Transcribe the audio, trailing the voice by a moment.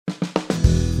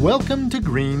Welcome to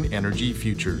Green Energy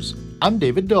Futures. I'm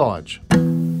David Dodge.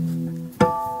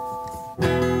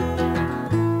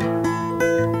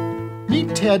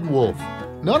 Meet Ted Wolfe.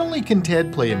 Not only can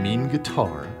Ted play a mean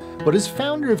guitar, but as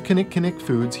founder of Kinnick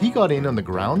Foods, he got in on the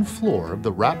ground floor of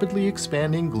the rapidly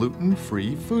expanding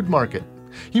gluten-free food market.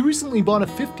 He recently bought a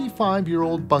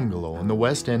 55-year-old bungalow on the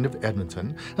west end of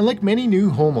Edmonton, and like many new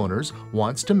homeowners,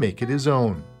 wants to make it his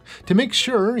own. To make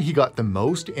sure he got the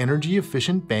most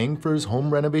energy-efficient bang for his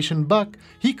home renovation buck,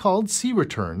 he called C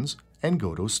Returns and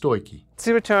Godo Stoichi.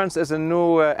 C Returns is a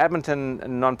new Edmonton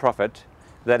nonprofit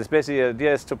that is basically, the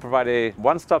idea is to provide a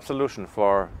one-stop solution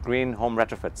for green home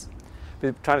retrofits.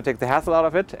 We're trying to take the hassle out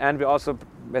of it, and we're also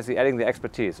basically adding the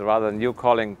expertise. So rather than you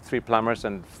calling 3 plumbers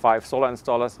and 5 solar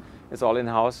installers, it's all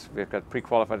in-house. We've got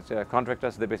pre-qualified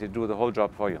contractors. They basically do the whole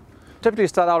job for you. Typically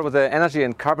start out with the energy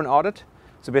and carbon audit.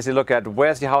 So basically look at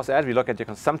where's your house at, we look at your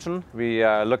consumption, we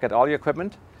look at all your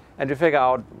equipment, and we figure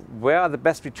out where are the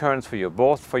best returns for you,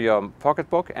 both for your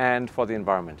pocketbook and for the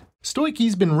environment.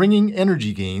 Stoichi's been wringing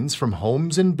energy gains from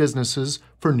homes and businesses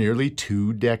for nearly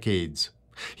 2 decades.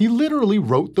 He literally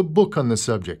wrote the book on the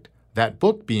subject, that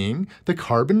book being the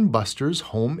Carbon Busters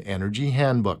Home Energy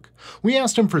Handbook. We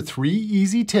asked him for 3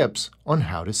 easy tips on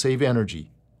how to save energy.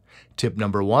 Tip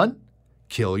number 1,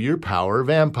 kill your power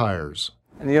vampires.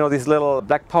 And you know these little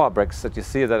black power bricks that you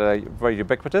see that are very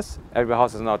ubiquitous? Every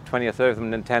house has now 20 or 30 of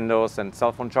them, Nintendos and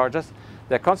cell phone chargers.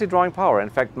 They're constantly drawing power.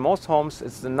 In fact, most homes,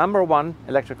 it's the #1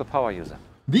 electrical power user.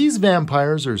 These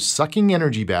vampires are sucking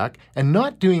energy back and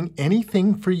not doing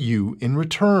anything for you in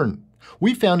return.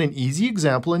 We found an easy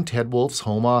example in Ted Wolfe's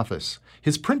home office.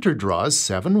 His printer draws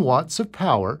 7 watts of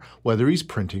power whether he's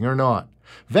printing or not.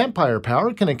 Vampire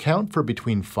power can account for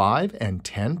between 5 and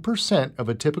 10% of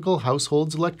a typical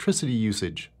household's electricity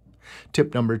usage.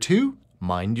 Tip number 2,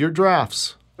 mind your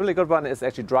drafts. A really good one is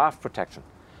actually draft protection.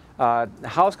 A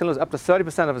house can lose up to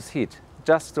 30% of its heat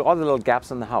just to all the little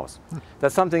gaps in the house.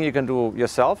 That's something you can do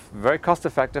yourself very cost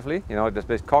effectively. You know,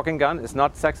 this caulking gun is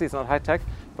not sexy, it's not high tech,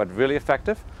 but really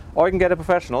effective. Or you can get a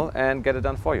professional and get it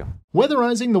done for you.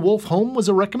 Weatherizing the Wolfe home was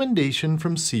a recommendation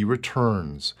from C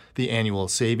Returns. The annual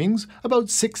savings, about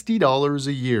 $60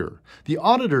 a year. The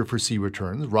auditor for C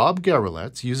Returns, Rob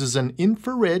Garolets, uses an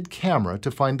infrared camera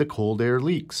to find the cold air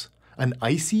leaks. An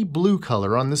icy blue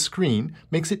color on the screen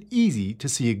makes it easy to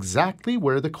see exactly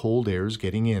where the cold air is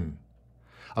getting in.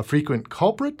 A frequent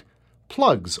culprit?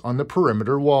 Plugs on the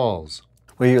perimeter walls.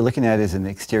 What you're looking at is an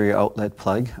exterior outlet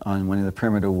plug on one of the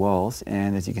perimeter walls,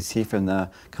 and as you can see from the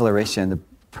coloration, the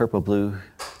purple-blue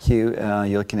hue,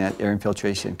 you're looking at air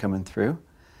infiltration coming through.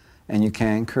 And you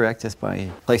can correct this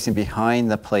by placing behind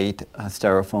the plate a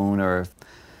styrofoam or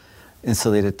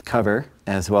insulated cover,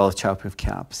 as well as childproof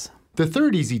caps. The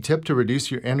third easy tip to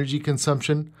reduce your energy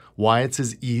consumption, why it's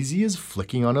as easy as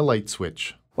flicking on a light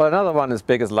switch. Well, another one is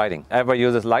big as lighting. Everybody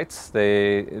uses lights.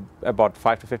 They about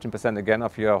 5 to 15% again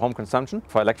of your home consumption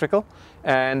for electrical,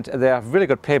 and they have really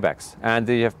good paybacks. And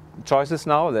you have choices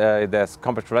now. There's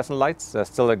compact fluorescent lights. They're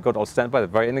still a good old standby. They're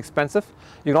very inexpensive.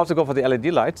 You can also go for the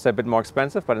LED lights. They're a bit more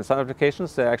expensive, but in some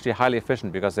applications they're actually highly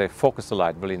efficient because they focus the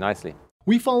light really nicely.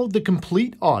 We followed the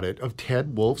complete audit of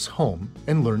Ted Wolfe's home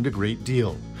and learned a great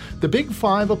deal. The big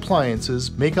 5 appliances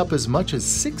make up as much as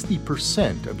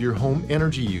 60% of your home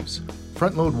energy use.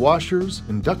 Front-load washers,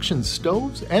 induction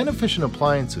stoves, and efficient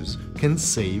appliances can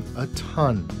save a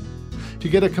ton. To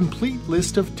get a complete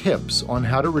list of tips on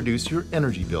how to reduce your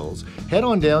energy bills, head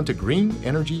on down to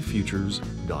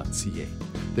greenenergyfutures.ca.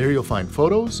 There you'll find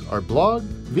photos, our blog,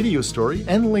 video story,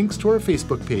 and links to our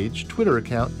Facebook page, Twitter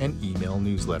account, and email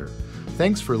newsletter.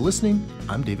 Thanks for listening.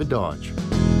 I'm David Dodge.